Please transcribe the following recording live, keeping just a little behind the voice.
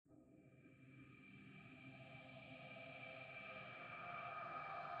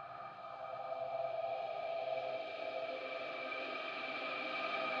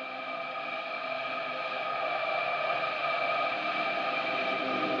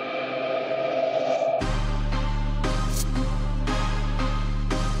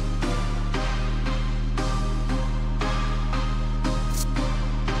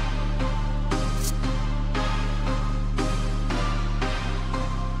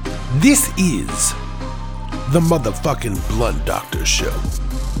This is the motherfucking Blunt Doctor Show.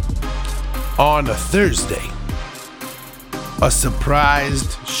 On a Thursday. A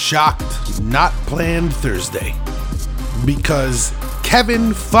surprised, shocked, not planned Thursday. Because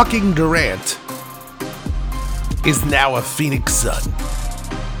Kevin fucking Durant is now a Phoenix Sun.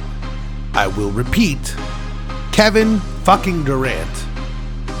 I will repeat, Kevin fucking Durant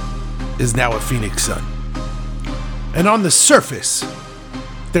is now a Phoenix Sun. And on the surface,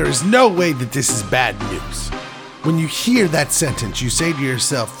 there is no way that this is bad news. When you hear that sentence, you say to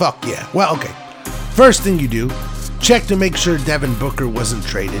yourself, fuck yeah. Well, okay. First thing you do, check to make sure Devin Booker wasn't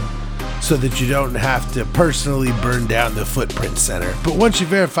traded so that you don't have to personally burn down the Footprint Center. But once you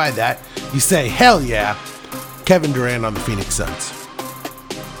verify that, you say, hell yeah, Kevin Durant on the Phoenix Suns.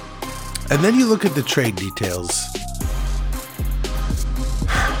 And then you look at the trade details.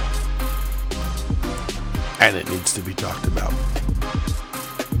 And it needs to be talked about.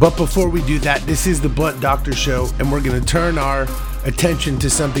 But before we do that, this is the Blunt Doctor Show, and we're going to turn our attention to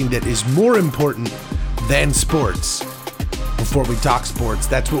something that is more important than sports. Before we talk sports,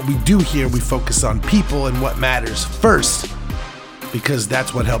 that's what we do here. We focus on people and what matters first, because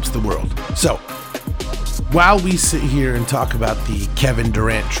that's what helps the world. So, while we sit here and talk about the Kevin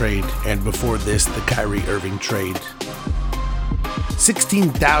Durant trade, and before this, the Kyrie Irving trade,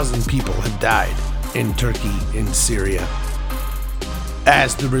 16,000 people have died in Turkey and Syria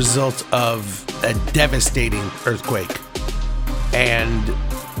as the result of a devastating earthquake. And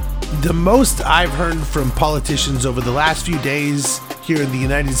the most I've heard from politicians over the last few days here in the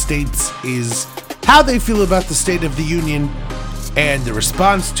United States is how they feel about the State of the Union and the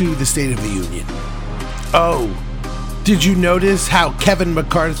response to the State of the Union. Oh, did you notice how Kevin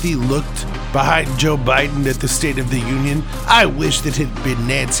McCarthy looked behind Joe Biden at the State of the Union? I wish that it had been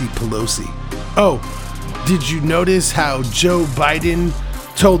Nancy Pelosi. Oh, did you notice how Joe Biden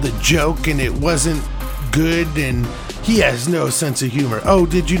told a joke and it wasn't good and he has no sense of humor? Oh,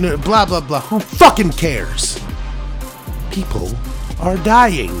 did you know? Blah, blah, blah. Who fucking cares? People are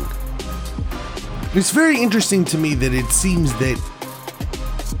dying. It's very interesting to me that it seems that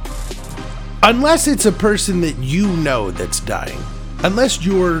unless it's a person that you know that's dying, unless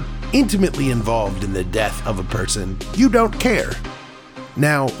you're intimately involved in the death of a person, you don't care.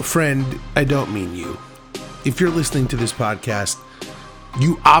 Now, friend, I don't mean you. If you're listening to this podcast,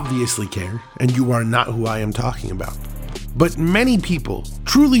 you obviously care, and you are not who I am talking about. But many people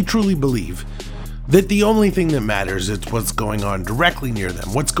truly, truly believe that the only thing that matters is what's going on directly near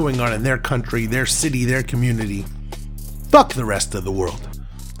them, what's going on in their country, their city, their community. Fuck the rest of the world.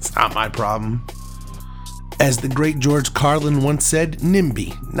 It's not my problem. As the great George Carlin once said,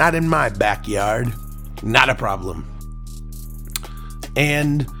 NIMBY, not in my backyard. Not a problem.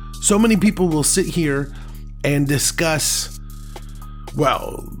 And so many people will sit here and discuss,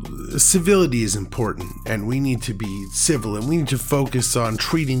 well, civility is important and we need to be civil and we need to focus on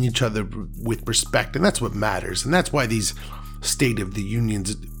treating each other with respect, and that's what matters. And that's why these State of the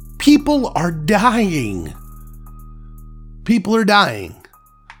Unions, people are dying. People are dying.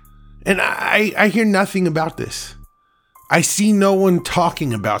 And I hear nothing about this. I see no one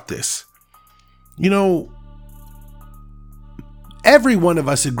talking about this. You know, every one of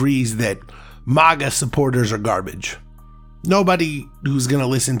us agrees that MAGA supporters are garbage. Nobody who's going to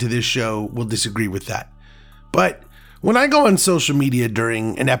listen to this show will disagree with that. But when I go on social media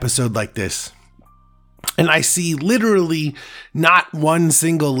during an episode like this, and I see literally not one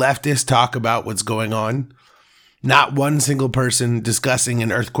single leftist talk about what's going on, not one single person discussing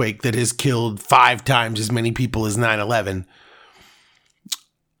an earthquake that has killed 5 times as many people as 9/11,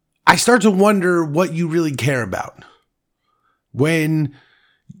 I start to wonder what you really care about. When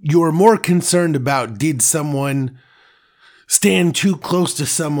you're more concerned about, did someone stand too close to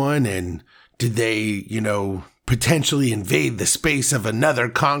someone and did they, potentially invade the space of another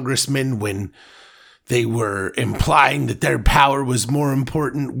congressman when they were implying that their power was more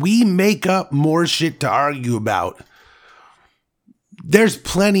important? We make up more shit to argue about. There's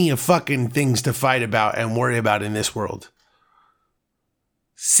plenty of fucking things to fight about and worry about in this world.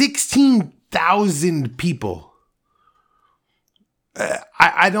 16,000 people.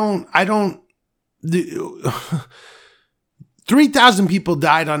 I don't 3,000 people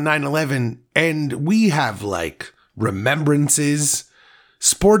died on 9/11, and we have like remembrances.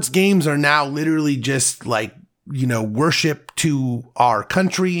 Sports games are now literally just like, worship to our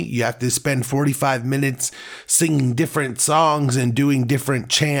country. You have to spend 45 minutes singing different songs and doing different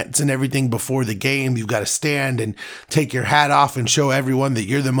chants and everything before the game. You've got to stand and take your hat off and show everyone that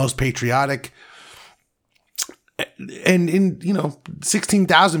you're the most patriotic. And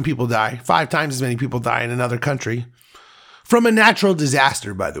 16,000 people die, 5 times as many people die in another country. From a natural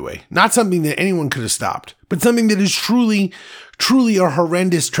disaster, by the way. Not something that anyone could have stopped, but something that is truly, truly a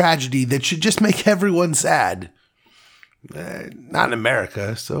horrendous tragedy that should just make everyone sad. Not in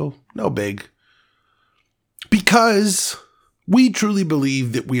America, so no big. Because we truly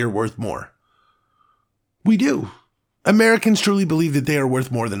believe that we are worth more. We do. Americans truly believe that they are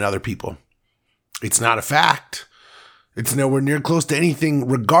worth more than other people. It's not a fact. It's nowhere near close to anything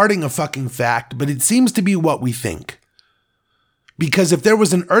regarding a fucking fact, but it seems to be what we think. Because if there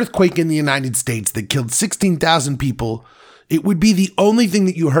was an earthquake in the United States that killed 16,000 people, it would be the only thing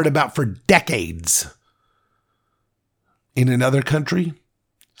that you heard about for decades. In another country,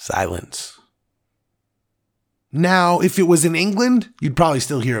 silence. Now, if it was in England, you'd probably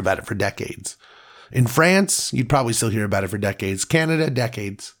still hear about it for decades. In France, you'd probably still hear about it for decades. Canada,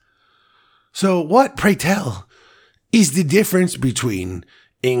 decades. So what, pray tell, is the difference between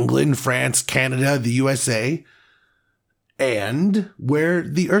England, France, Canada, the USA, and where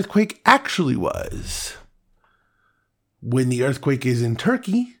the earthquake actually was? When the earthquake is in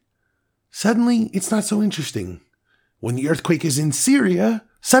Turkey, suddenly it's not so interesting. When the earthquake is in Syria,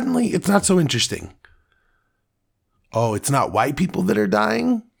 suddenly it's not so interesting. Oh, it's not white people that are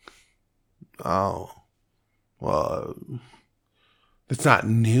dying? Oh, well, it's not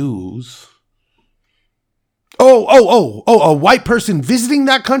news. Oh, a white person visiting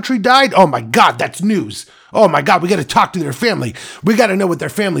that country died? Oh my God, that's news. Oh my God, we got to talk to their family. We got to know what their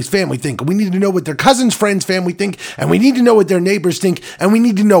family's family think. We need to know what their cousin's friend's family think. And we need to know what their neighbors think. And we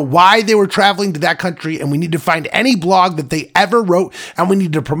need to know why they were traveling to that country. And we need to find any blog that they ever wrote. And we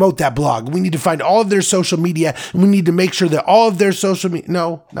need to promote that blog. We need to find all of their social media. And we need to make sure that all of their social media,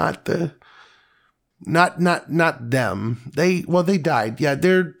 no, not them. They died. Yeah,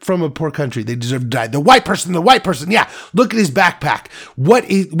 they're from a poor country. They deserve to die. The white person. Yeah, look at his backpack. What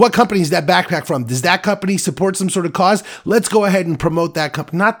company is that backpack from? Does that company support some sort of cause? Let's go ahead and promote that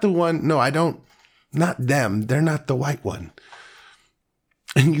company. Not the one. No, I don't. Not them. They're not the white one.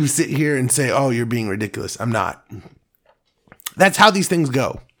 And you sit here and say, oh, you're being ridiculous. I'm not. That's how these things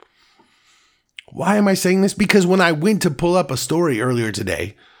go. Why am I saying this? Because when I went to pull up a story earlier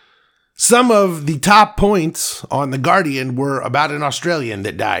today, some of the top points on The Guardian were about an Australian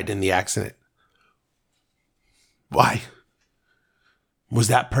that died in the accident. Why? Was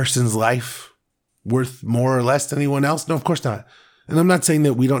that person's life worth more or less than anyone else? No, of course not. And I'm not saying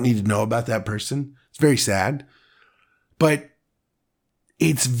that we don't need to know about that person. It's very sad. But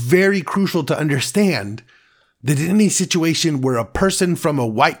it's very crucial to understand that in any situation where a person from a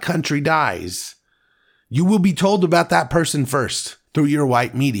white country dies, you will be told about that person first through your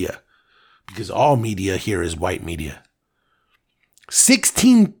white media. Because all media here is white media.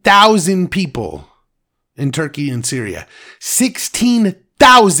 16,000 people in Turkey and Syria.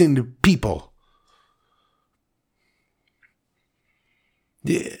 16,000 people.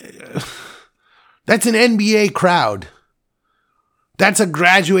 That's an NBA crowd. That's a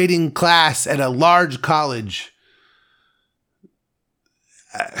graduating class at a large college.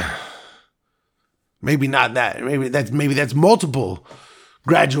 Maybe not that. Maybe that's multiple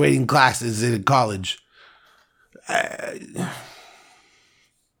graduating classes in college.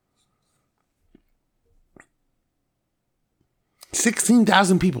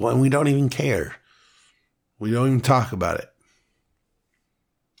 16,000 people, and we don't even care. We don't even talk about it.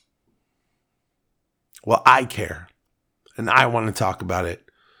 Well, I care, and I want to talk about it.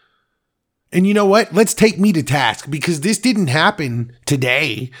 And you know what? Let's take me to task, because this didn't happen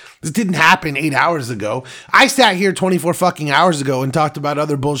today. This didn't happen 8 hours ago. I sat here 24 fucking hours ago and talked about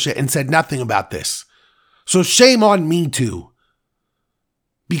other bullshit and said nothing about this. So shame on me too.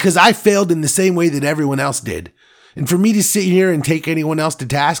 Because I failed in the same way that everyone else did. And for me to sit here and take anyone else to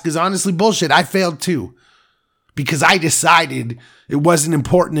task is honestly bullshit. I failed too. Because I decided it wasn't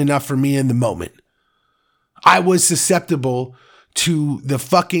important enough for me in the moment. I was susceptible to the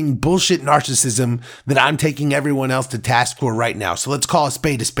fucking bullshit narcissism that I'm taking everyone else to task for right now. So let's call a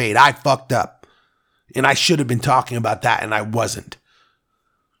spade a spade. I fucked up. And I should have been talking about that, and I wasn't.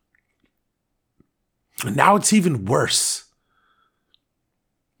 And now it's even worse.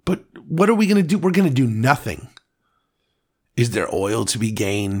 But what are we going to do? We're going to do nothing. Is there oil to be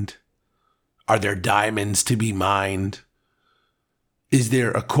gained? Are there diamonds to be mined? Is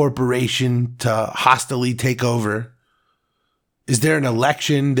there a corporation to hostilely take over? Is there an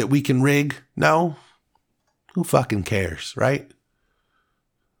election that we can rig? No. Who fucking cares, right?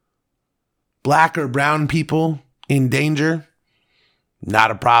 Black or brown people in danger?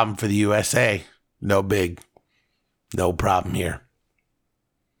 Not a problem for the USA. No big. No problem here.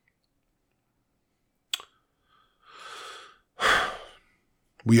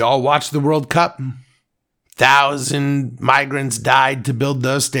 We all watch the World Cup. 1,000 migrants died to build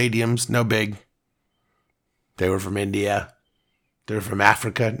those stadiums. No big. They were from India. They were from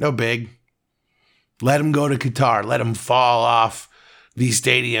Africa. No big. Let them go to Qatar. Let them fall off these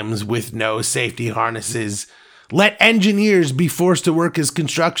stadiums with no safety harnesses. Let engineers be forced to work as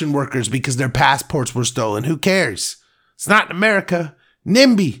construction workers because their passports were stolen. Who cares? It's not in America.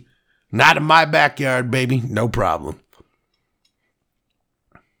 NIMBY. Not in my backyard, baby. No problem.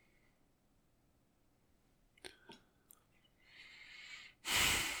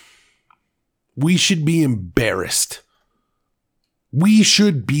 We should be embarrassed. We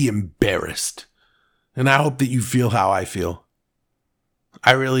should be embarrassed. And I hope that you feel how I feel.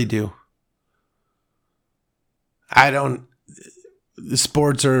 I really do.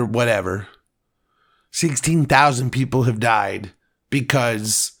 Sports or whatever. 16,000 people have died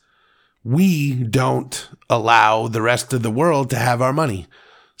because we don't allow the rest of the world to have our money.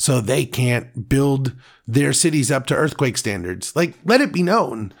 So they can't build their cities up to earthquake standards. Like, let it be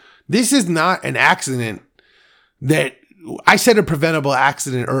known. This is not an accident that I said a preventable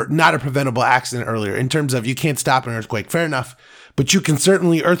accident or not a preventable accident earlier in terms of you can't stop an earthquake. Fair enough. But you can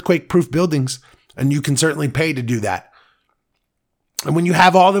certainly earthquake-proof buildings and you can certainly pay to do that. And when you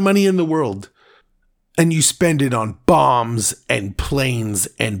have all the money in the world and you spend it on bombs and planes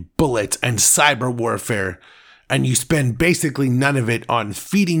and bullets and cyber warfare, and you spend basically none of it on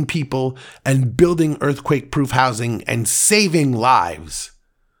feeding people and building earthquake-proof housing and saving lives,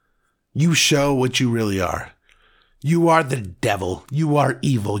 you show what you really are. You are the devil. You are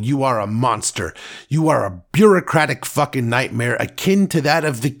evil. You are a monster. You are a bureaucratic fucking nightmare akin to that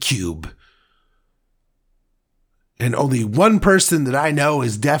of the Cube. And only one person that I know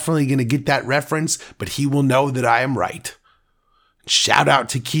is definitely going to get that reference, but he will know that I am right. Shout out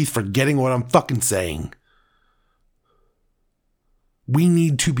to Keith for getting what I'm fucking saying. We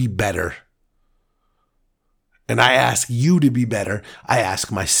need to be better. And I ask you to be better. I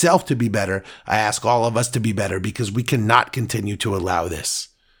ask myself to be better. I ask all of us to be better because we cannot continue to allow this.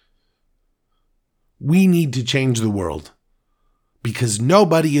 We need to change the world because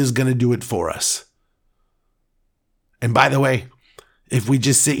nobody is going to do it for us. And by the way, if we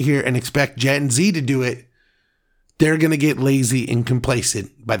just sit here and expect Gen Z to do it, they're going to get lazy and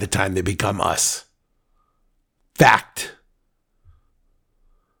complacent by the time they become us. Fact.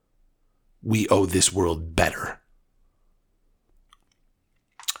 We owe this world better.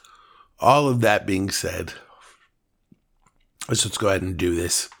 All of that being said, let's go ahead and do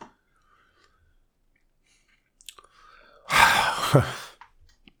this. I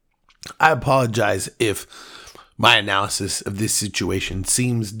apologize if my analysis of this situation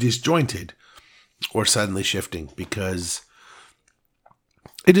seems disjointed or suddenly shifting, because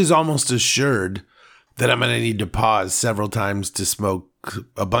it is almost assured that I'm going to need to pause several times to smoke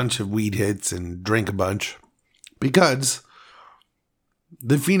a bunch of weed hits and drink a bunch, because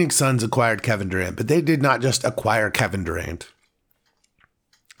the Phoenix Suns acquired Kevin Durant, but they did not just acquire Kevin Durant.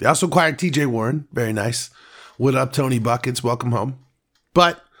 They also acquired TJ Warren. Very nice. What up, Tony Buckets? Welcome home.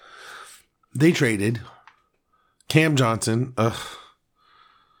 But they traded Cam Johnson,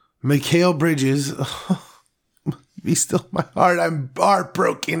 Mikal Bridges. Be still my heart. I'm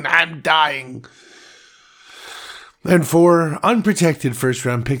heartbroken. I'm dying. And for unprotected first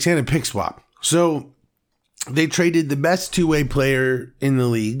round picks and a pick swap. So they traded the best two-way player in the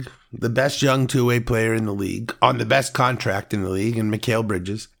league, the best young two-way player in the league, on the best contract in the league, in Mikal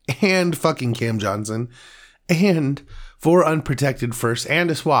Bridges, and fucking Cam Johnson, and 4 unprotected firsts and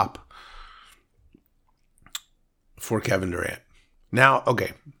a swap for Kevin Durant. Now,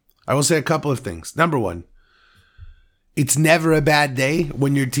 okay, I will say a couple of things. Number one, it's never a bad day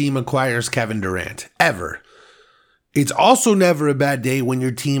when your team acquires Kevin Durant, ever. It's also never a bad day when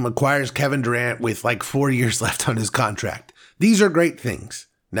your team acquires Kevin Durant with like 4 years left on his contract. These are great things.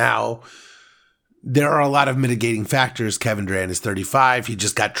 Now, there are a lot of mitigating factors. Kevin Durant is 35. He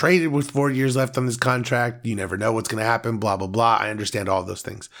just got traded with 4 years left on his contract. You never know what's going to happen, blah, blah, blah. I understand all those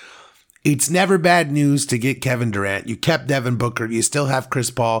things. It's never bad news to get Kevin Durant. You kept Devin Booker. You still have Chris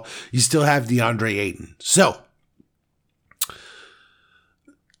Paul. You still have DeAndre Ayton. So,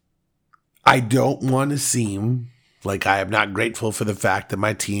 I don't want to seem like I am not grateful for the fact that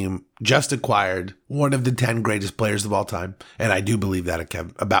my team just acquired one of the 10 greatest players of all time. And I do believe that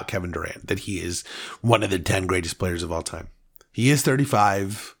about Kevin Durant, that he is one of the 10 greatest players of all time. He is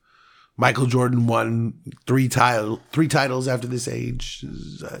 35. Michael Jordan won three titles after this age.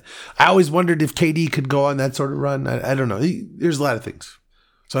 I always wondered if KD could go on that sort of run. I don't know. There's a lot of things.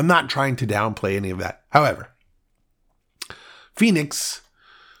 So I'm not trying to downplay any of that. However, Phoenix.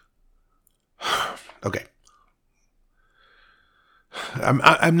 Okay.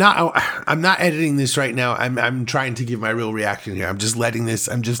 I'm not editing this right now. I'm trying to give my real reaction here. I'm just letting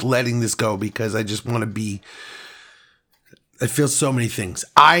this go because I just want to be. I feel so many things.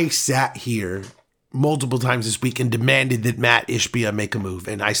 I sat here multiple times this week and demanded that Matt Ishbia make a move,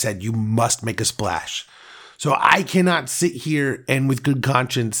 and I said you must make a splash. So I cannot sit here and with good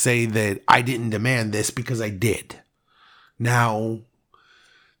conscience say that I didn't demand this because I did. Now,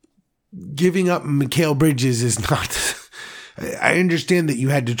 giving up Mikal Bridges is not. I understand that you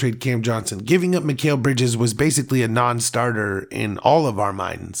had to trade Cam Johnson. Giving up Mikal Bridges was basically a non-starter in all of our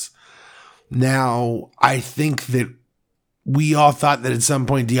minds. Now, I think that we all thought that at some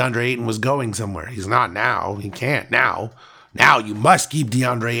point DeAndre Ayton was going somewhere. He's not now. He can't now. Now you must keep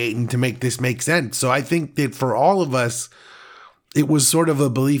DeAndre Ayton to make this make sense. So I think that for all of us, it was sort of a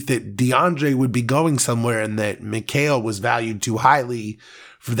belief that DeAndre would be going somewhere and that Mikal was valued too highly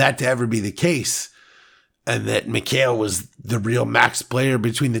for that to ever be the case. And that Mikal was the real max player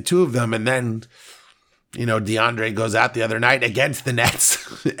between the two of them. And then, DeAndre goes out the other night against the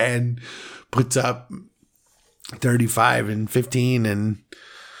Nets and puts up 35 and 15. And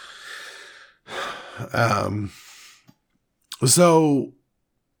so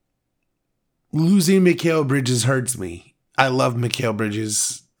losing Mikal Bridges hurts me. I love Mikal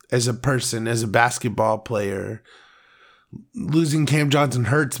Bridges as a person, as a basketball player. Losing Cam Johnson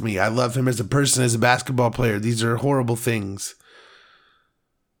hurts me. I love him as a person, as a basketball player. These are horrible things.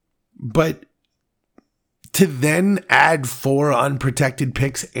 But to then add 4 unprotected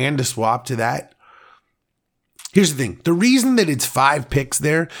picks and a swap to that. Here's the thing. The reason that it's 5 picks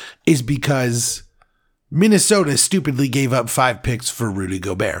there is because Minnesota stupidly gave up 5 picks for Rudy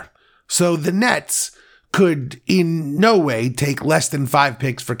Gobert. So the Nets could in no way take less than 5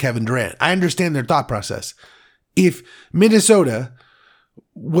 picks for Kevin Durant. I understand their thought process. If Minnesota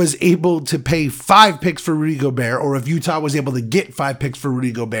was able to pay 5 picks for Rudy Gobert, or if Utah was able to get 5 picks for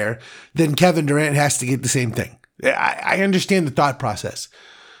Rudy Gobert, then Kevin Durant has to get the same thing. I understand the thought process.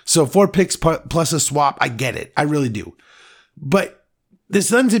 So 4 picks plus a swap, I get it. I really do. But the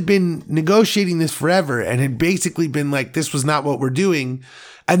Suns had been negotiating this forever and had basically been like, this was not what we're doing.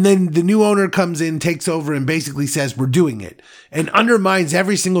 And then the new owner comes in, takes over, and basically says, we're doing it. And undermines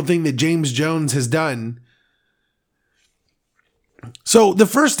every single thing that James Jones has done. So the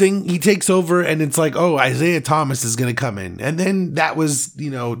first thing, he takes over and it's like, oh, Isaiah Thomas is going to come in. And then that was,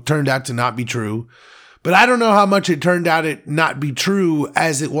 turned out to not be true. But I don't know how much it turned out to not be true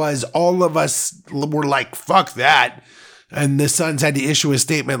as it was. All of us were like, fuck that. And the Suns had to issue a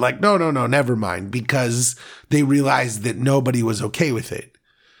statement like, no, never mind. Because they realized that nobody was okay with it.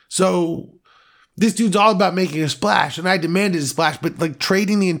 So this dude's all about making a splash. And I demanded a splash, but like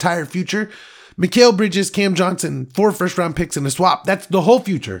trading the entire future. Mikal Bridges, Cam Johnson, 4 first-round picks and a swap. That's the whole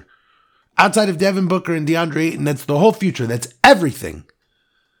future. Outside of Devin Booker and DeAndre Ayton, that's the whole future. That's everything.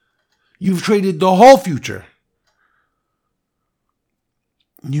 You've traded the whole future.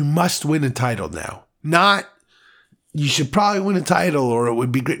 You must win a title now. Not, you should probably win a title or it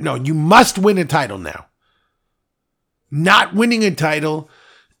would be great. No, you must win a title now. Not winning a title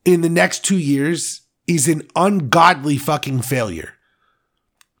in the next 2 years is an ungodly fucking failure.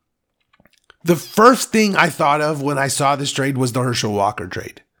 The first thing I thought of when I saw this trade was the Herschel Walker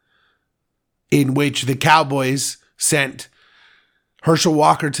trade, in which the Cowboys sent Herschel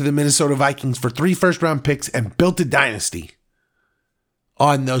Walker to the Minnesota Vikings for 3 first-round picks and built a dynasty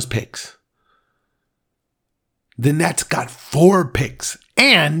on those picks. The Nets got 4 picks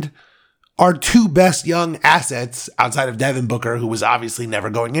and our 2 best young assets outside of Devin Booker, who was obviously never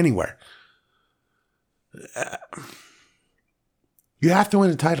going anywhere. You have to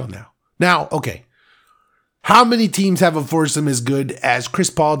win a title now. Now, okay, how many teams have a foursome as good as Chris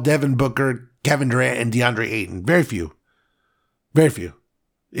Paul, Devin Booker, Kevin Durant, and DeAndre Ayton? Very few. Very few,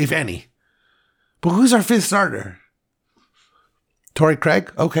 if any. But who's our 5th starter? Torrey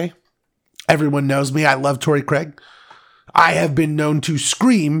Craig? Okay. Everyone knows me. I love Torrey Craig. I have been known to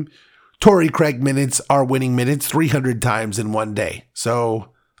scream Torrey Craig minutes are winning minutes 300 times in one day.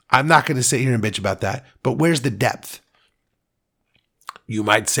 So I'm not going to sit here and bitch about that. But where's the depth? You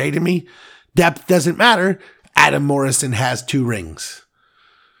might say to me, depth doesn't matter. Adam Morrison has 2 rings.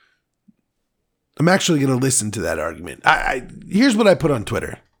 I'm actually going to listen to that argument. Here's what I put on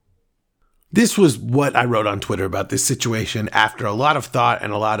Twitter. This was what I wrote on Twitter about this situation after a lot of thought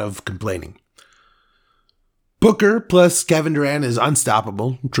and a lot of complaining. Booker plus Kevin Durant is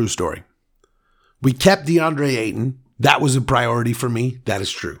unstoppable. True story. We kept DeAndre Ayton. That was a priority for me. That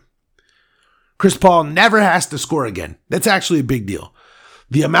is true. Chris Paul never has to score again. That's actually a big deal.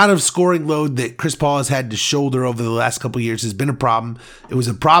 The amount of scoring load that Chris Paul has had to shoulder over the last couple of years has been a problem. It was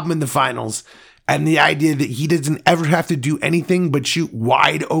a problem in the finals. And the idea that he doesn't ever have to do anything but shoot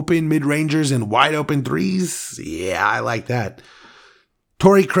wide open mid-rangers and wide open threes. Yeah, I like that.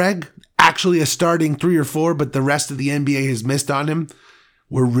 Torrey Craig, actually a starting 3 or 4, but the rest of the NBA has missed on him.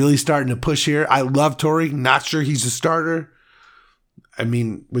 We're really starting to push here. I love Torrey. Not sure he's a starter. I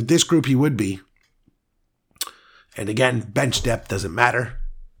mean, with this group, he would be. And again, bench depth doesn't matter.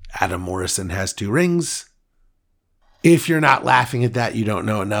 Adam Morrison has 2 rings. If you're not laughing at that, you don't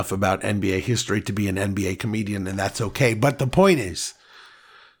know enough about NBA history to be an NBA comedian, and that's okay. But the point is,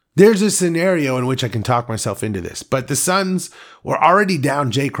 there's a scenario in which I can talk myself into this. But the Suns were already down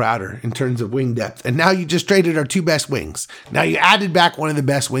Jay Crowder in terms of wing depth, and now you just traded our 2 best wings. Now you added back one of the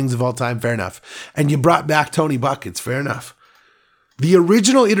best wings of all time, fair enough. And you brought back Tony Buckets, fair enough. The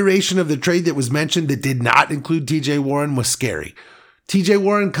original iteration of the trade that was mentioned that did not include TJ Warren was scary. TJ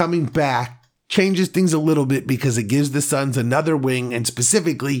Warren coming back changes things a little bit because it gives the Suns another wing and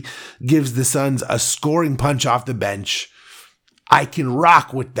specifically gives the Suns a scoring punch off the bench. I can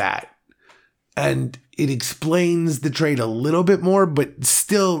rock with that. And it explains the trade a little bit more, but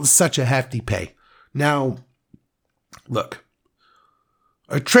still such a hefty pay. Now, look,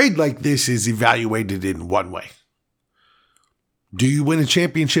 a trade like this is evaluated in one way. Do you win a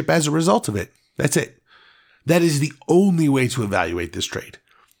championship as a result of it? That's it. That is the only way to evaluate this trade.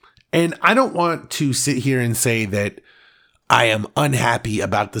 And I don't want to sit here and say that I am unhappy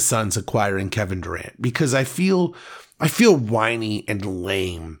about the Suns acquiring Kevin Durant because I feel whiny and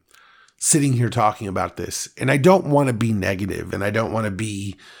lame sitting here talking about this. And I don't want to be negative, and I don't want to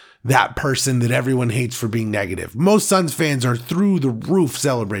be that person that everyone hates for being negative. Most Suns fans are through the roof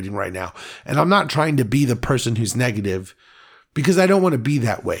celebrating right now. And I'm not trying to be the person who's negative because I don't want to be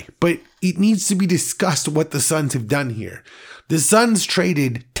that way. But it needs to be discussed what the Suns have done here. The Suns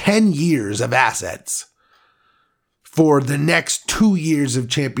traded 10 years of assets for the next 2 years of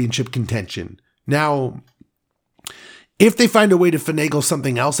championship contention. Now, if they find a way to finagle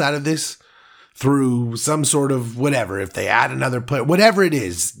something else out of this through some sort of whatever, if they add another player, whatever it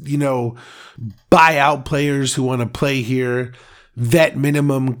is, buy out players who want to play here, vet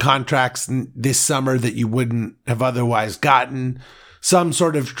minimum contracts this summer that you wouldn't have otherwise gotten, some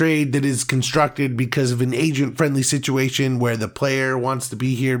sort of trade that is constructed because of an agent-friendly situation where the player wants to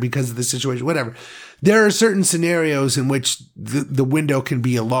be here because of the situation, whatever. There are certain scenarios in which the window can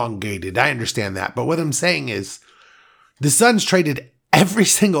be elongated. I understand that. But what I'm saying is the Suns traded every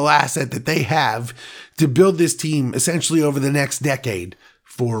single asset that they have to build this team essentially over the next decade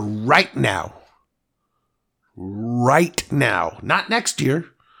for right now. Right now. Not next year.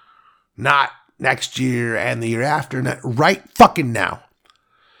 Not next year and the year after. Not right fucking now.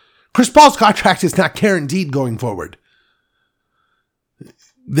 Chris Paul's contract is not guaranteed going forward.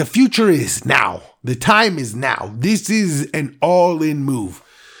 The future is now. The time is now. This is an all-in move.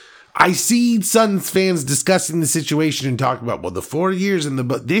 I see Suns fans discussing the situation and talking about, well, the 4 years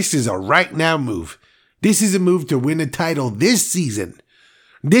but this is a right now move. This is a move to win a title this season.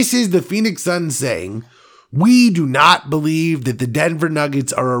 This is the Phoenix Suns saying, we do not believe that the Denver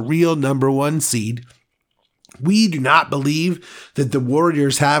Nuggets are a real number 1 seed. We do not believe that the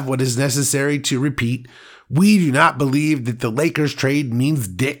Warriors have what is necessary to repeat. We do not believe that the Lakers trade means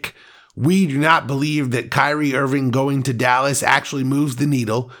dick. We do not believe that Kyrie Irving going to Dallas actually moves the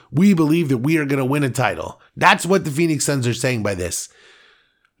needle. We believe that we are going to win a title. That's what the Phoenix Suns are saying by this.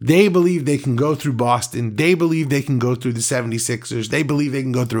 They believe they can go through Boston. They believe they can go through the 76ers. They believe they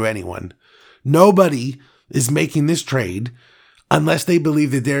can go through anyone. Nobody is making this trade unless they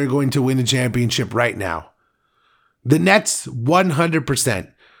believe that they're going to win a championship right now. The Nets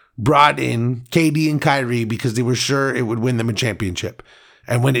 100% brought in KD and Kyrie because they were sure it would win them a championship.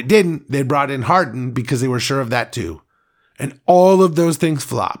 And when it didn't, they brought in Harden because they were sure of that too. And all of those things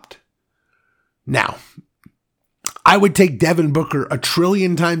flopped. Now, I would take Devin Booker 1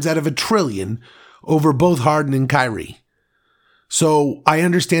 trillion times out of 1 trillion over both Harden and Kyrie. So I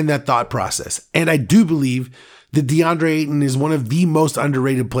understand that thought process. And I do believe that DeAndre Ayton is one of the most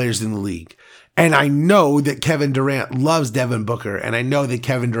underrated players in the league. And I know that Kevin Durant loves Devin Booker, and I know that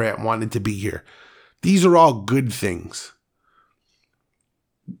Kevin Durant wanted to be here. These are all good things.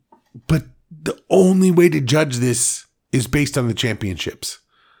 But the only way to judge this is based on the championships.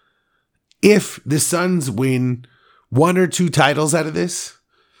 If the Suns win 1 or 2 titles out of this,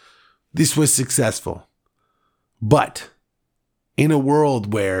 this was successful. But in a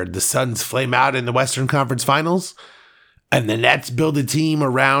world where the Suns flame out in the Western Conference Finals, and the Nets build a team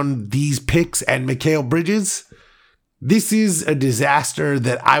around these picks and Mikal Bridges, this is a disaster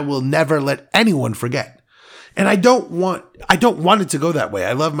that I will never let anyone forget. And I don't want it to go that way.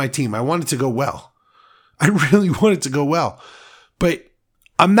 I love my team. I want it to go well. I really want it to go well. But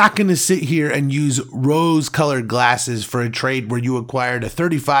I'm not going to sit here and use rose-colored glasses for a trade where you acquired a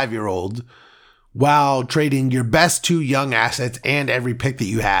 35-year-old while trading your best 2 young assets and every pick that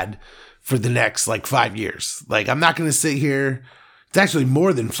you had for the next 5 years. I'm not going to sit here. It's actually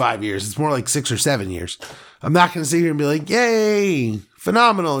more than 5 years. It's more like 6 or 7 years. I'm not going to sit here and be like, yay,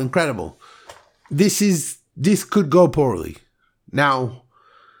 phenomenal, incredible. This could go poorly. Now,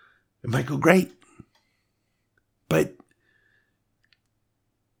 it might go great, but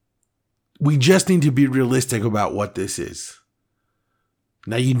we just need to be realistic about what this is.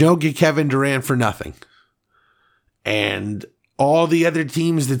 Now, you don't get Kevin Durant for nothing. And all the other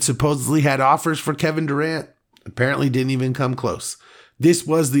teams that supposedly had offers for Kevin Durant apparently didn't even come close. This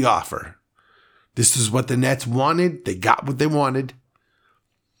was the offer. This is what the Nets wanted. They got what they wanted.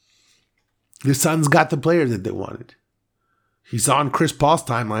 The Suns got the player that they wanted. He's on Chris Paul's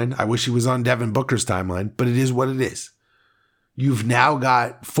timeline. I wish he was on Devin Booker's timeline, but it is what it is. You've now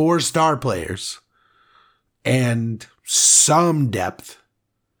got 4 star players and some depth.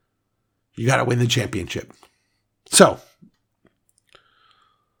 You got to win the championship. So,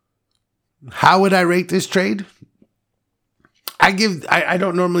 how would I rate this trade? I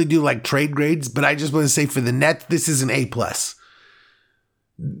don't normally do trade grades, but I just want to say for the Nets, this is an A+.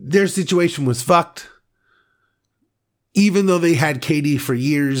 Their situation was fucked. Even though they had KD for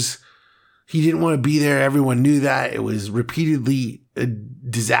years, he didn't want to be there. Everyone knew that. It was repeatedly a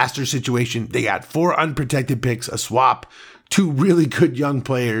disaster situation. They got 4 unprotected picks, a swap, 2 really good young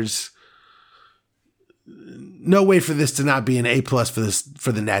players. No way for this to not be an A+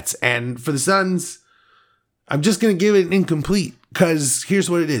 for the Nets. And for the Suns, I'm just going to give it an incomplete because here's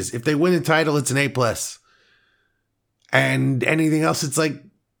what it is. If they win a title, it's an A+. And anything else, it's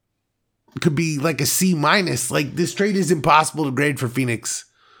could be a C-. This trade is impossible to grade for Phoenix.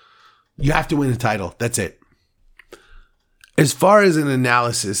 You have to win a title. That's it. As far as an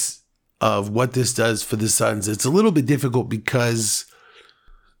analysis of what this does for the Suns, it's a little bit difficult because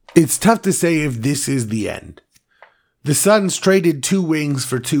it's tough to say if this is the end. The Suns traded 2 wings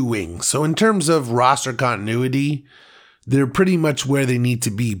for 2 wings. So in terms of roster continuity, they're pretty much where they need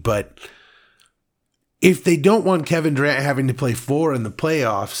to be. But if they don't want Kevin Durant having to play 4 in the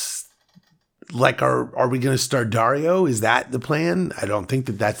playoffs, are we going to start Dario? Is that the plan? I don't think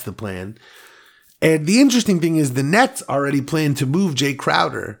that that's the plan. And the interesting thing is the Nets already plan to move Jay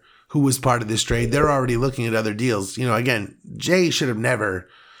Crowder, who was part of this trade. They're already looking at other deals. Again, Jay should have never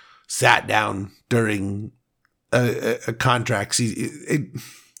sat down during a contract season.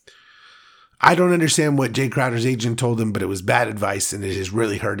 I don't understand what Jay Crowder's agent told him, but it was bad advice and it has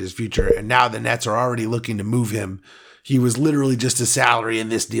really hurt his future. And now the Nets are already looking to move him. He was literally just a salary in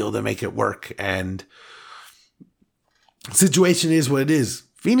this deal to make it work. And the situation is what it is.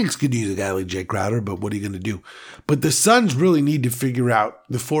 Phoenix could use a guy like Jay Crowder, but what are you going to do? But the Suns really need to figure out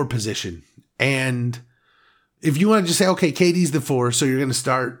the 4 position. And if you want to just say, okay, KD's the 4, so you're going to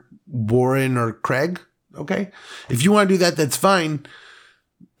start Warren or Craig, okay? If you want to do that, that's fine.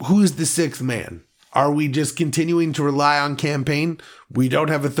 Who's the 6th man? Are we just continuing to rely on campaign? We don't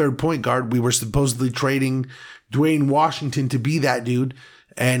have a 3rd point guard. We were supposedly trading Dwayne Washington to be that dude,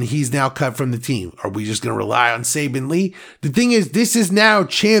 and he's now cut from the team. Are we just going to rely on Saban Lee? The thing is, this is now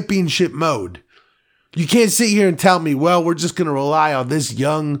championship mode. You can't sit here and tell me, well, we're just going to rely on this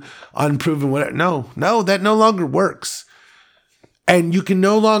young, unproven whatever. No, that no longer works. And you can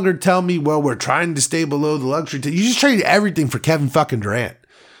no longer tell me, well, we're trying to stay below the luxury. You just traded everything for Kevin fucking Durant.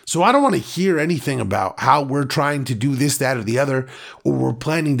 So I don't want to hear anything about how we're trying to do this, that, or the other, or we're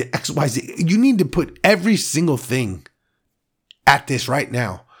planning to X, Y, Z. You need to put every single thing at this right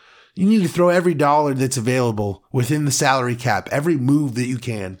now. You need to throw every dollar that's available within the salary cap, every move that you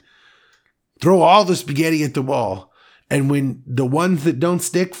can. Throw all the spaghetti at the wall. And when the ones that don't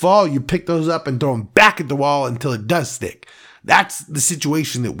stick fall, you pick those up and throw them back at the wall until it does stick. That's the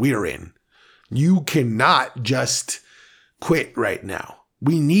situation that we're in. You cannot just quit right now.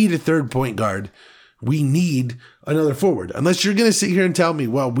 We need a 3rd point guard. We need another forward. Unless you're going to sit here and tell me,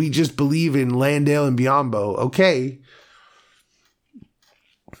 well, we just believe in Landale and Biyombo. Okay.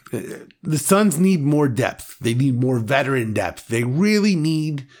 The Suns need more depth. They need more veteran depth. They really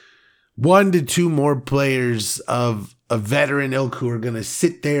need 1 to 2 more players of a veteran ilk who are going to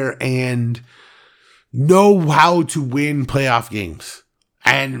sit there and know how to win playoff games.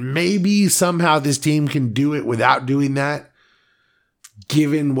 And maybe somehow this team can do it without doing that,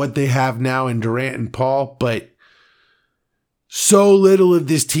 given what they have now in Durant and Paul. But so little of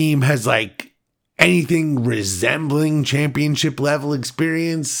this team has anything resembling championship level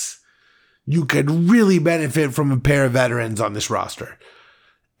experience. You could really benefit from a pair of veterans on this roster.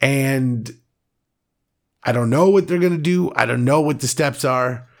 And I don't know what they're going to do. I don't know what the steps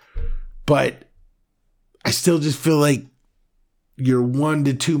are, but I still just feel like you're 1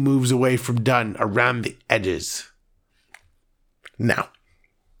 to 2 moves away from done around the edges. Now,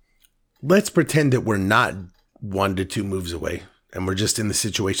 let's pretend that we're not 1 to 2 moves away and we're just in the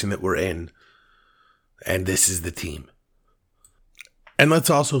situation that we're in. And this is the team. And let's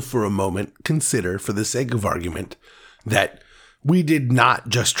also for a moment consider, for the sake of argument, that we did not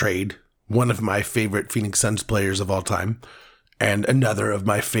just trade one of my favorite Phoenix Suns players of all time and another of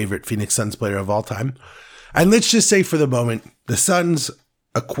my favorite Phoenix Suns player of all time. And let's just say for the moment, the Suns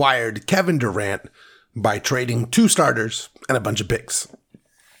acquired Kevin Durant by trading 2 starters and a bunch of picks.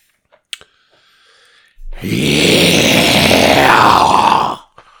 Yeah!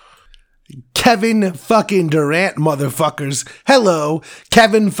 Kevin fucking Durant, motherfuckers. Hello,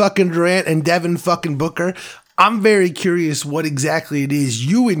 Kevin fucking Durant and Devin fucking Booker. I'm very curious what exactly it is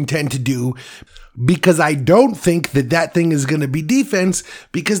you intend to do, because I don't think that thing is going to be defense,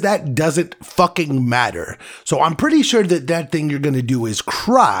 because that doesn't fucking matter. So I'm pretty sure that thing you're going to do is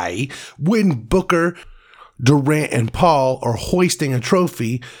cry when Booker, Durant, and Paul are hoisting a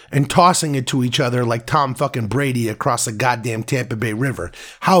trophy and tossing it to each other like Tom fucking Brady across the goddamn Tampa Bay River.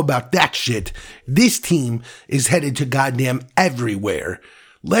 How about that shit? This team is headed to goddamn everywhere.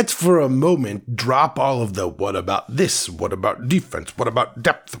 Let's for a moment drop all of the what about this, what about defense, what about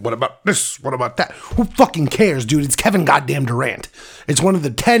depth, what about this, what about that. Who fucking cares, dude? It's Kevin goddamn Durant. It's one of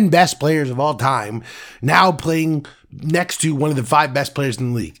the 10 best players of all time, now playing next to one of the 5 best players in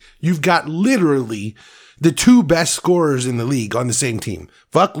the league. You've got literally the 2 best scorers in the league on the same team.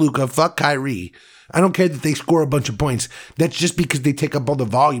 Fuck Luka, fuck Kyrie. I don't care that they score a bunch of points. That's just because they take up all the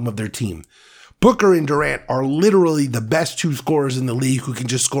volume of their team. Booker and Durant are literally the best 2 scorers in the league who can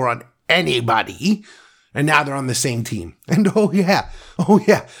just score on anybody. And now they're on the same team. And oh yeah,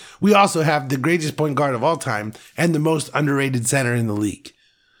 we also have the greatest point guard of all time and the most underrated center in the league.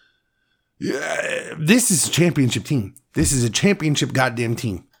 Yeah, this is a championship team. This is a championship goddamn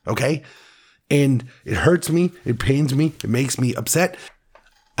team, okay? And it hurts me, it pains me, it makes me upset.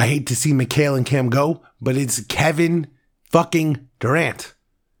 I hate to see Mikal and Cam go, but it's Kevin fucking Durant.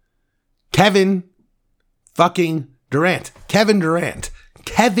 Kevin fucking Durant. Kevin Durant.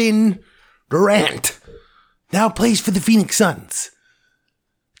 Kevin Durant now plays for the Phoenix Suns.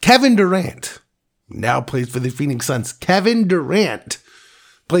 Kevin Durant now plays for the Phoenix Suns. Kevin Durant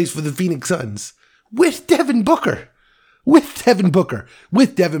plays for the Phoenix Suns with Devin Booker. With Devin Booker.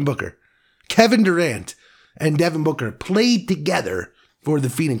 Kevin Durant and Devin Booker played together for the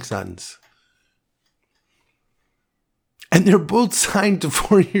Phoenix Suns. And they're both signed to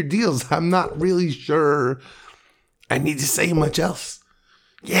 4-year deals. I'm not really sure I need to say much else.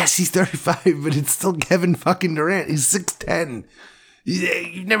 Yes, he's 35, but it's still Kevin fucking Durant. He's 6'10".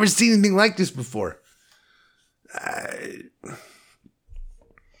 You've never seen anything like this before.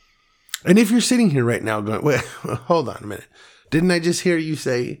 And if you're sitting here right now going, wait, hold on a minute. Didn't I just hear you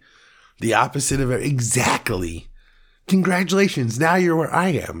say the opposite of it? Exactly. Congratulations. Now you're where I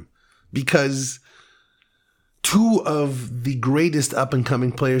am. Because 2 of the greatest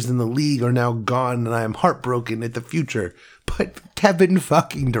up-and-coming players in the league are now gone, and I am heartbroken at the future. But Kevin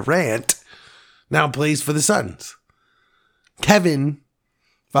fucking Durant now plays for the Suns. Kevin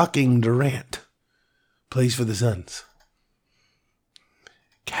fucking Durant plays for the Suns.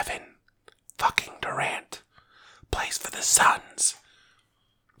 Kevin fucking Durant plays for the Suns.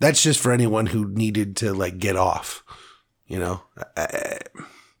 That's just for anyone who needed to, like, get off, you know?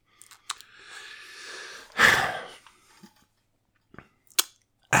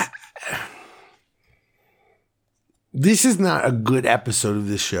 This is not a good episode of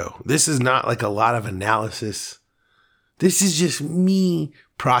this show. This is not like a lot of analysis. This is just me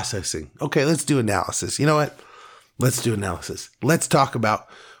processing. Okay, let's do analysis. You know what? Let's do analysis. Let's talk about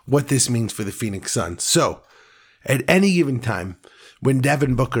what this means for the Phoenix Suns. So, at any given time, when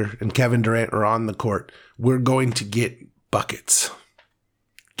Devin Booker and Kevin Durant are on the court, we're going to get buckets.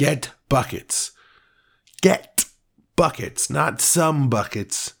 Get buckets. Get buckets. Not some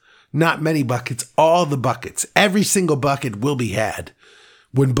buckets. Not many buckets, all the buckets. Every single bucket will be had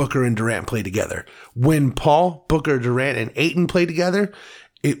when Booker and Durant play together. When Paul, Booker, Durant, and Ayton play together,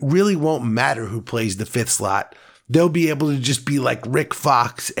 it really won't matter who plays the 5th slot. They'll be able to just be like Rick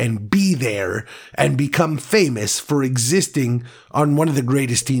Fox and be there and become famous for existing on one of the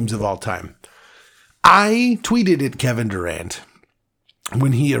greatest teams of all time. I tweeted at Kevin Durant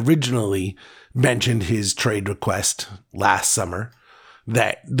when he originally mentioned his trade request last summer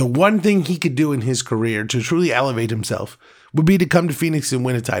that the one thing he could do in his career to truly elevate himself would be to come to Phoenix and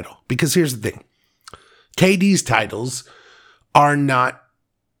win a title. Because here's the thing. KD's titles are not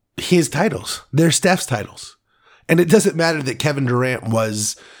his titles. They're Steph's titles. And it doesn't matter that Kevin Durant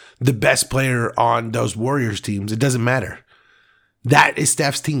was the best player on those Warriors teams. It doesn't matter. That is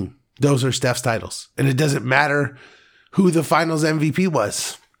Steph's team. Those are Steph's titles. And it doesn't matter who the finals MVP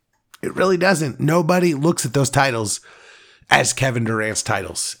was. It really doesn't. Nobody looks at those titles as Kevin Durant's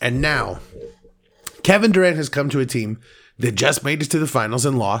titles. And now, Kevin Durant has come to a team that just made it to the finals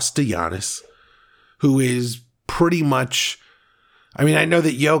and lost to Giannis, who is pretty much, I mean, I know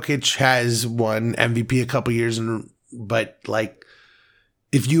that Jokic has won MVP a couple years, but like,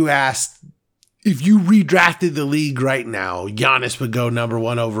 if you redrafted the league right now, Giannis would go number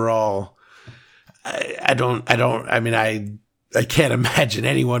one overall. I can't imagine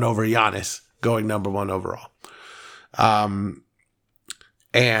anyone over Giannis going number one overall.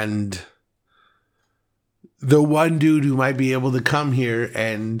 And the one dude who might be able to come here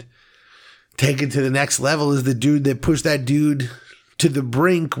and take it to the next level is the dude that pushed that dude to the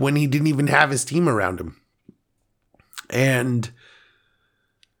brink when he didn't even have his team around him. And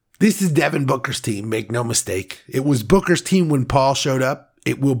this is Devin Booker's team, make no mistake. It was Booker's team when Paul showed up.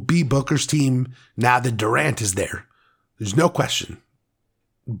 It will be Booker's team now that Durant is there. There's no question.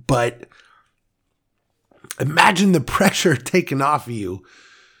 But imagine the pressure taken off of you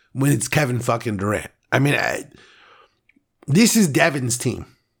when it's Kevin fucking Durant. I mean, this is Devin's team.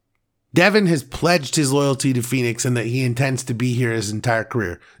 Devin has pledged his loyalty to Phoenix and that he intends to be here his entire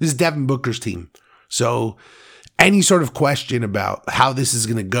career. This is Devin Booker's team. So any sort of question about how this is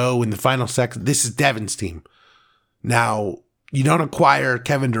going to go in the final second, this is Devin's team. Now, you don't acquire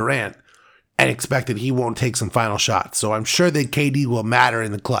Kevin Durant and expect that he won't take some final shots. So I'm sure that KD will matter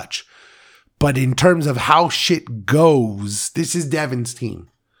in the clutch. But in terms of how shit goes, this is Devin's team.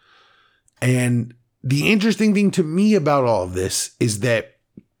 And the interesting thing to me about all of this is that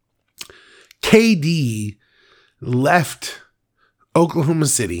KD left Oklahoma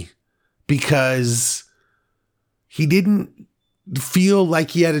City because he didn't feel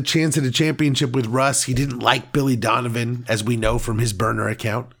like he had a chance at a championship with Russ. He didn't like Billy Donovan, as we know from his burner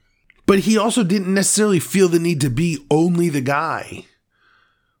account. But he also didn't necessarily feel the need to be only the guy,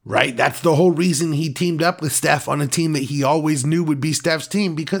 right? That's the whole reason he teamed up with Steph on a team that he always knew would be Steph's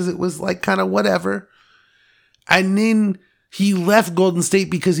team, because it was like kind of whatever. And then he left Golden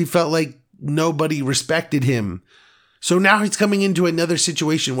State because he felt like nobody respected him. So now he's coming into another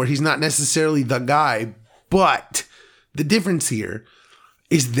situation where he's not necessarily the guy, but the difference here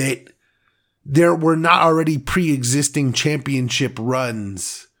is that there were not already pre-existing championship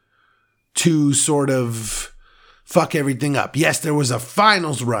runs to sort of fuck everything up. Yes, there was a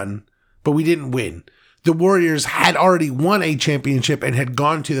finals run, but we didn't win. The Warriors had already won a championship and had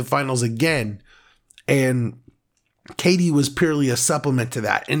gone to the finals again, and KD was purely a supplement to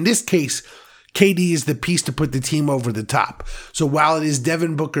that. In this case, KD is the piece to put the team over the top. So while it is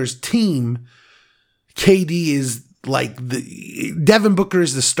Devin Booker's team, KD is Devin Booker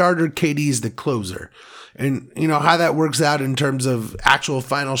is the starter, KD is the closer. And you know how that works out in terms of actual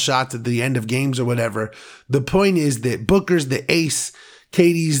final shots at the end of games or whatever. The point is that Booker's the ace,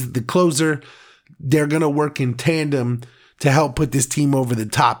 KD's the closer. They're going to work in tandem to help put this team over the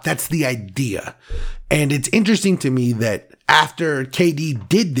top. That's the idea. And it's interesting to me that after KD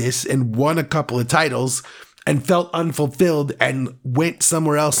did this and won a couple of titles and felt unfulfilled and went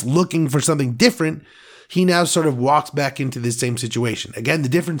somewhere else looking for something different, he now sort of walks back into the same situation. Again, the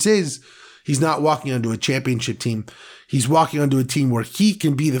difference is he's not walking onto a championship team. He's walking onto a team where he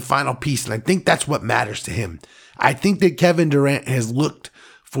can be the final piece. And I think that's what matters to him. I think that Kevin Durant has looked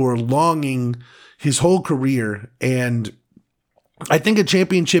for longing his whole career. And I think a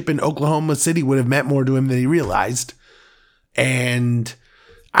championship in Oklahoma City would have meant more to him than he realized. And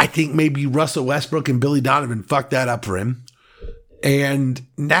I think maybe Russell Westbrook and Billy Donovan fucked that up for him. And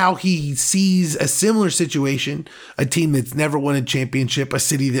now he sees a similar situation, a team that's never won a championship, a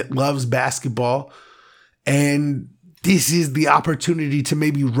city that loves basketball. And this is the opportunity to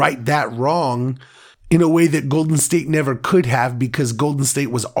maybe right that wrong in a way that Golden State never could have, because Golden State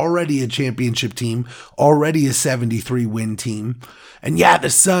was already a championship team, already a 73-win team. And yeah,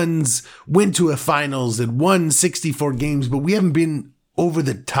 the Suns went to a finals and won 64 games, but we haven't been over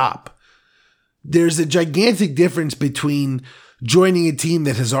the top. There's a gigantic difference between joining a team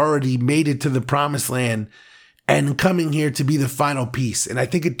that has already made it to the promised land and coming here to be the final piece. And I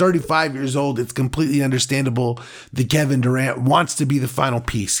think at 35 years old, it's completely understandable that Kevin Durant wants to be the final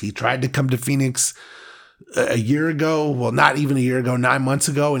piece. He tried to come to Phoenix a year ago. Well, not even a year ago, 9 months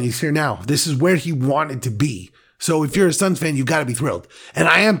ago. And he's here now. This is where he wanted to be. So if you're a Suns fan, you got to be thrilled. And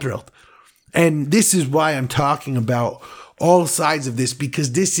I am thrilled. And this is why I'm talking about all sides of this,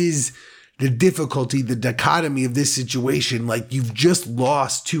 because this is the difficulty, the dichotomy of this situation. Like, you've just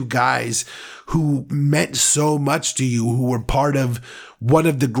lost two guys who meant so much to you, who were part of one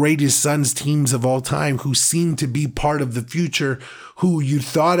of the greatest Suns teams of all time, who seemed to be part of the future, who you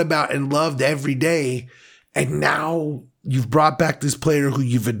thought about and loved every day. And now you've brought back this player who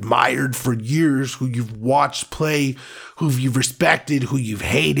you've admired for years, who you've watched play, who you've respected, who you've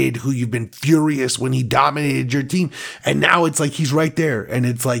hated, who you've been furious when he dominated your team. And now it's like he's right there. And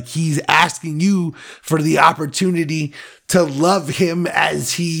it's like he's asking you for the opportunity to love him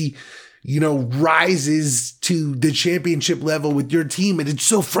as he, rises to the championship level with your team. And it's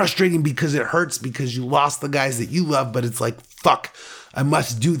so frustrating because it hurts, because you lost the guys that you love, but it's like, fuck, I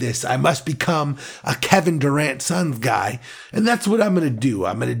must do this. I must become a Kevin Durant Suns guy. And that's what I'm going to do.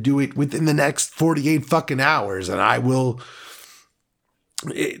 I'm going to do it within the next 48 fucking hours. And I will.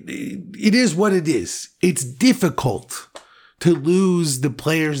 It is what it is. It's difficult to lose the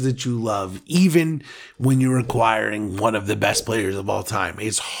players that you love, even when you're acquiring one of the best players of all time.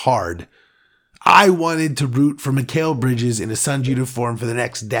 It's hard. I wanted to root for Mikal Bridges in a Suns uniform for the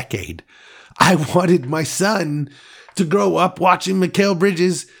next decade. I wanted my son to grow up watching Mikal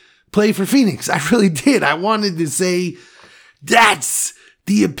Bridges play for Phoenix. I really did. I wanted to say, that's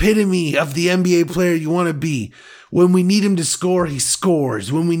the epitome of the NBA player you want to be. When we need him to score, he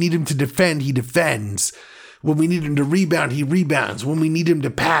scores. When we need him to defend, he defends. When we need him to rebound, he rebounds. When we need him to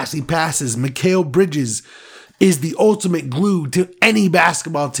pass, he passes. Mikal Bridges is the ultimate glue to any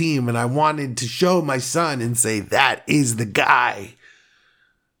basketball team. And I wanted to show my son and say, that is the guy.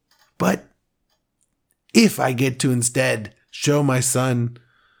 But if I get to instead show my son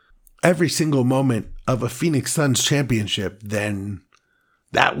every single moment of a Phoenix Suns championship, then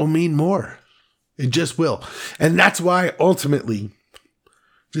that will mean more. It just will. And that's why ultimately,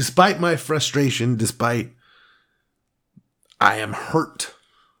 despite my frustration, despite I am hurt,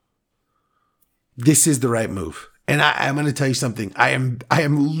 this is the right move. And I'm going to tell you something. I am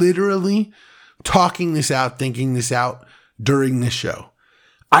literally talking this out, thinking this out during this show.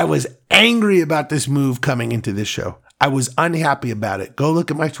 I was angry about this move coming into this show. I was unhappy about it. Go look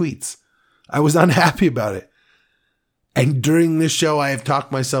at my tweets. I was unhappy about it. And during this show, I have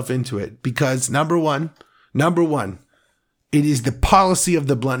talked myself into it because number one, it is the policy of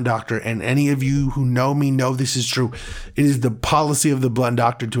the Blunt Doctor, and any of you who know me know this is true. It is the policy of the Blunt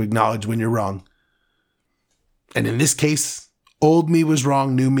Doctor to acknowledge when you're wrong. And in this case, old me was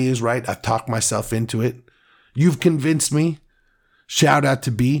wrong, new me is right. I've talked myself into it. You've convinced me. Shout out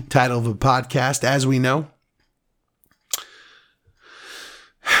to B, title of a podcast, as we know.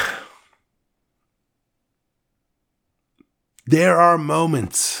 There are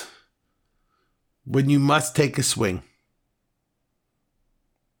moments when you must take a swing.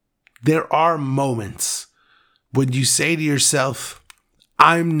 There are moments when you say to yourself,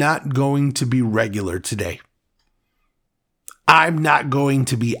 I'm not going to be regular today. I'm not going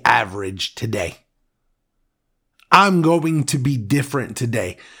to be average today. I'm going to be different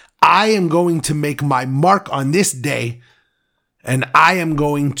today. I am going to make my mark on this day, and I am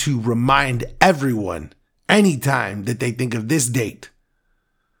going to remind everyone anytime that they think of this date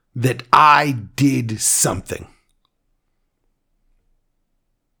that I did something.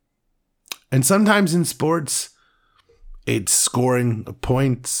 And sometimes in sports, it's scoring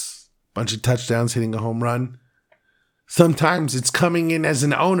points, a bunch of touchdowns, hitting a home run. Sometimes it's coming in as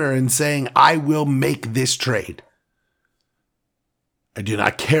an owner and saying, I will make this trade. I do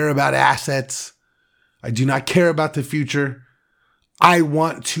not care about assets. I do not care about the future. I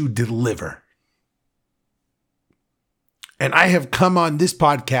want to deliver. And I have come on this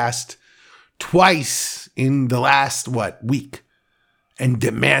podcast twice in the last, week, and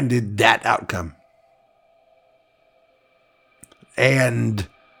demanded that outcome. And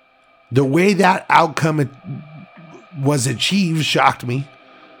the way that outcome was achieved shocked me.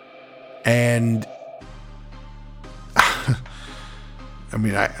 And I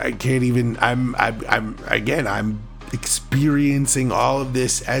mean, I can't even, I'm experiencing all of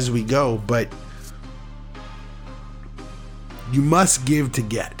this as we go, but you must give to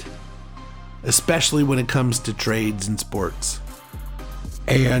get, especially when it comes to trades and sports.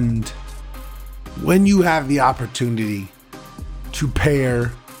 And when you have the opportunity to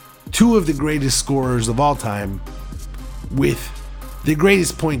pair two of the greatest scorers of all time with the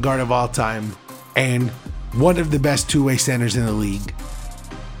greatest point guard of all time and one of the best two-way centers in the league,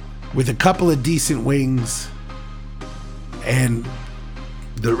 with a couple of decent wings and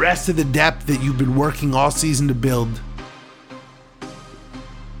the rest of the depth that you've been working all season to build,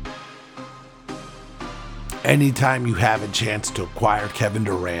 anytime you have a chance to acquire Kevin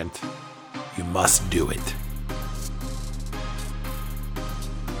Durant, you must do it.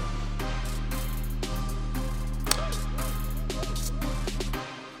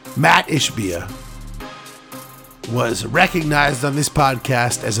 Matt Ishbia was recognized on this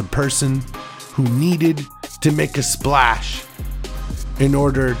podcast as a person who needed to make a splash in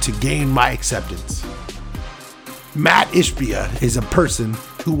order to gain my acceptance. Matt Ishbia is a person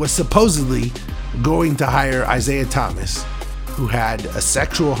who was supposedly going to hire Isaiah Thomas, who had a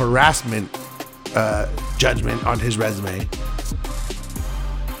sexual harassment judgment on his resume.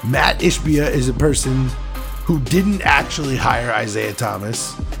 Matt Ishbia is a person who didn't actually hire Isaiah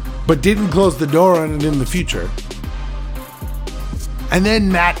Thomas, but didn't close the door on it in the future. And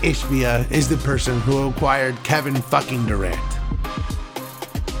then Matt Ishbia is the person who acquired Kevin fucking Durant.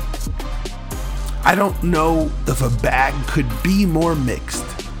 I don't know if a bag could be more mixed.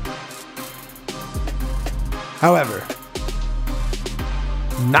 However,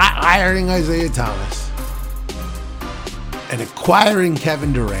 not hiring Isaiah Thomas and acquiring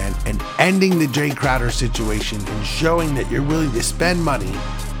Kevin Durant and ending the Jay Crowder situation and showing that you're willing to spend money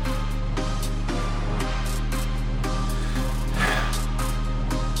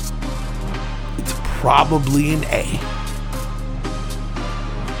probably an A.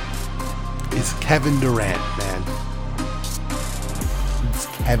 It's Kevin Durant, man. It's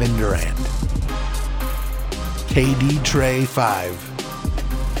Kevin Durant. KD Trey 5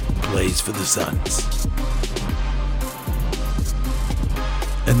 plays for the Suns.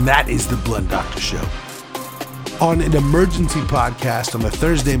 And that is the Blunt Doctor Show. On an emergency podcast on a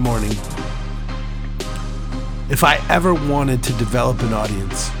Thursday morning, if I ever wanted to develop an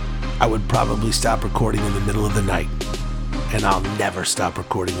audience, I would probably stop recording in the middle of the night. And I'll never stop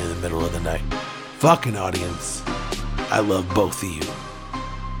recording in the middle of the night. Fucking audience. I love both of you.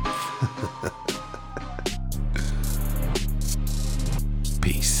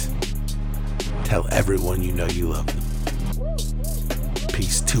 Peace. Tell everyone you know you love them.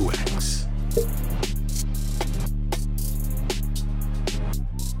 Peace 2X.